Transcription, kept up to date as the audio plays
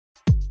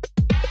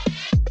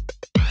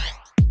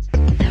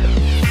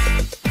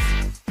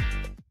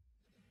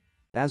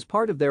As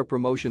part of their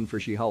promotion for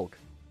She-Hulk,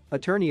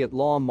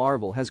 attorney-at-law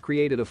Marvel has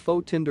created a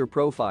faux Tinder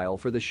profile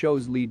for the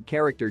show's lead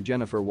character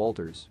Jennifer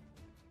Walters.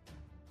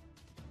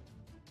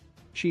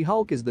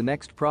 She-Hulk is the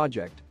next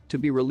project to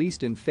be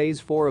released in Phase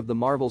 4 of the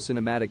Marvel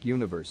Cinematic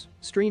Universe,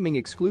 streaming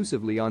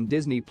exclusively on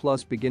Disney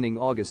Plus beginning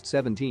August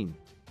 17.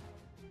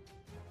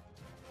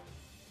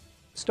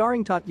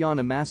 Starring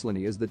Tatiana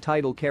Maslany as the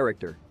title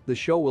character, the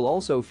show will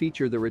also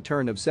feature the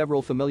return of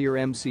several familiar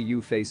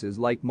MCU faces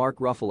like Mark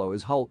Ruffalo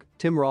as Hulk,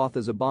 Tim Roth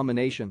as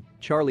Abomination,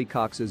 Charlie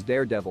Cox as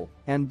Daredevil,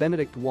 and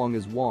Benedict Wong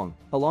as Wong,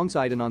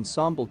 alongside an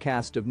ensemble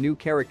cast of new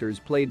characters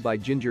played by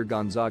Ginger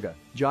Gonzaga,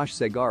 Josh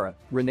Segarra,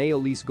 Renee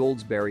Elise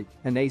Goldsberry,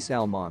 Anais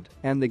Almont,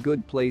 and The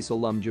Good Place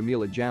alum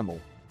Jamila Jamil.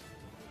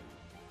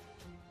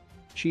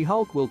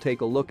 She-Hulk will take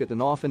a look at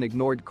an often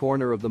ignored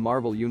corner of the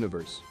Marvel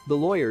Universe, the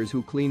lawyers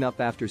who clean up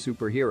after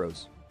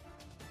superheroes.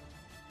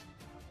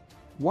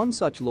 One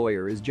such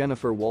lawyer is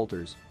Jennifer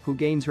Walters, who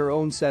gains her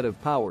own set of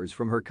powers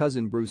from her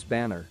cousin Bruce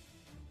Banner.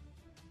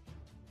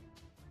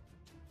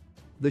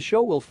 The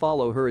show will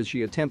follow her as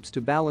she attempts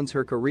to balance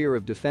her career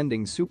of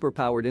defending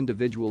superpowered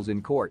individuals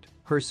in court,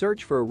 her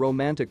search for a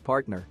romantic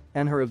partner,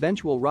 and her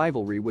eventual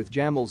rivalry with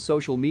Jamil's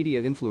social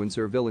media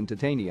influencer villain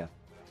Titania.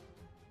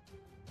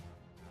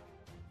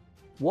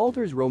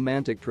 Walters'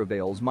 romantic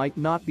travails might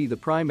not be the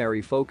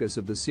primary focus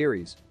of the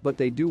series, but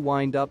they do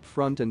wind up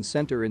front and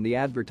center in the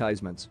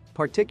advertisements,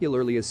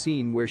 particularly a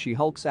scene where she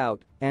hulks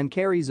out and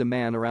carries a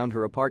man around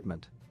her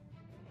apartment.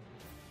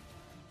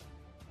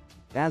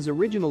 As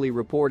originally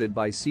reported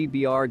by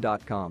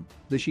CBR.com,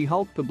 the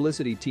She-Hulk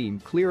publicity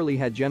team clearly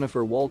had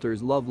Jennifer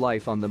Walters' love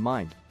life on the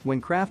mind when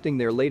crafting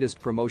their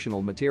latest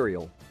promotional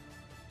material.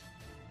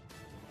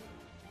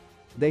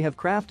 They have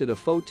crafted a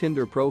faux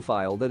Tinder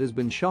profile that has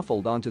been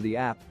shuffled onto the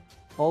app.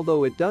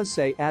 Although it does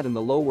say "ad" in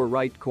the lower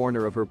right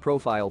corner of her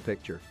profile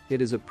picture,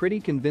 it is a pretty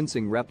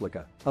convincing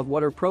replica of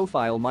what her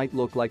profile might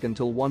look like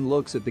until one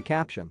looks at the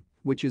caption,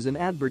 which is an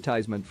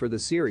advertisement for the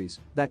series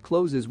that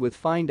closes with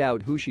 "Find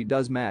out who she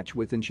does match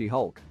with in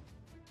She-Hulk."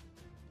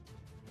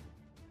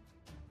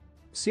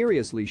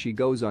 Seriously, she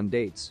goes on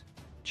dates.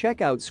 Check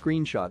out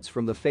screenshots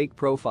from the fake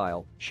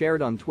profile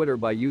shared on Twitter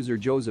by user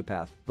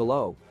Josephath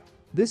below.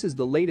 This is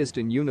the latest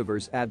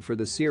in-universe ad for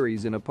the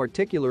series in a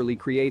particularly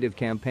creative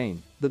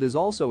campaign that has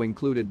also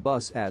included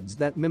bus ads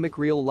that mimic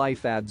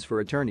real-life ads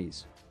for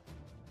attorneys.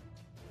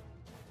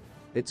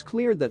 It's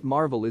clear that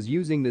Marvel is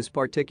using this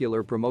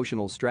particular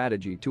promotional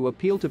strategy to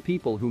appeal to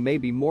people who may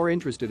be more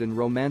interested in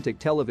romantic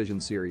television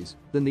series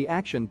than the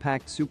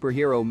action-packed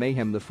superhero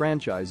mayhem the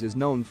franchise is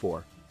known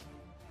for.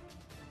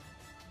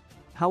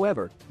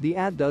 However, the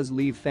ad does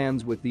leave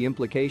fans with the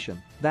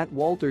implication that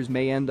Walters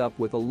may end up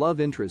with a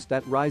love interest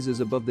that rises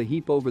above the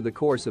heap over the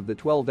course of the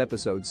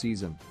 12-episode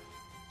season.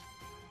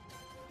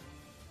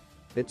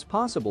 It's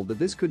possible that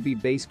this could be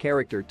base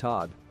character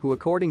Todd, who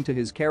according to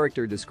his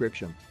character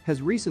description,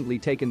 has recently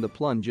taken the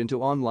plunge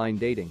into online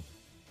dating.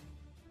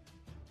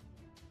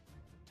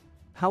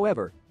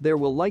 However, there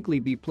will likely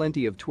be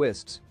plenty of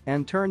twists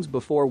and turns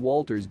before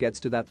Walters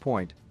gets to that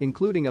point,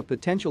 including a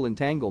potential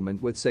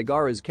entanglement with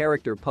Segarra's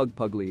character Pug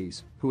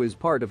Pugliese, who is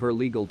part of her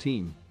legal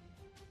team.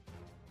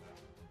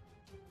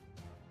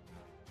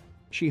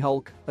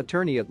 She-Hulk,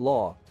 Attorney at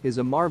Law, is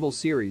a Marvel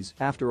series,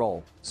 after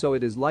all, so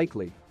it is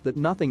likely that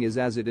nothing is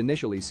as it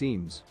initially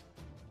seems.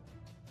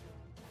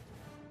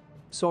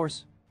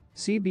 Source: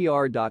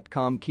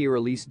 CBR.com. Key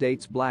release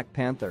dates: Black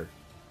Panther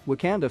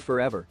Wakanda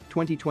Forever,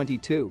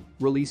 2022,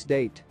 release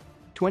date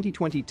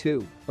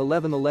 2022,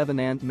 11/11.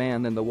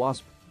 Ant-Man and the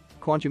Wasp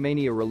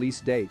Quantumania release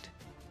date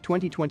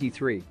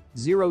 2023,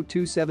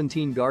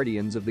 02/17.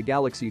 Guardians of the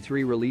Galaxy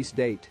 3 release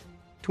date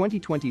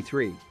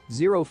 2023,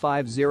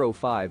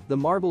 05/05. The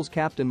Marvels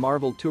Captain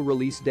Marvel 2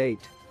 release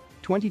date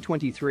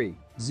 2023,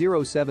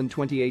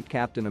 07/28.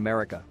 Captain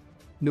America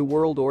New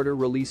World Order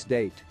release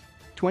date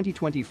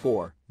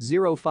 2024,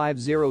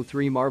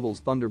 05/03. Marvel's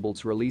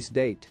Thunderbolts release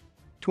date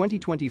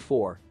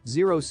 2024,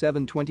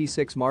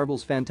 07/26.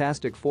 Marvel's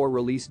Fantastic Four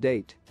release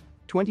date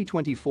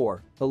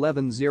 2024,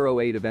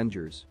 11/08.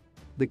 Avengers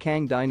The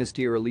Kang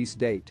Dynasty release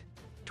date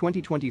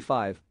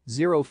 2025,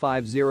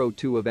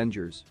 05/02.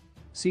 Avengers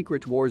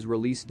Secret Wars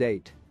release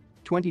date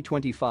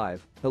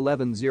 2025,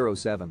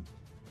 11/07.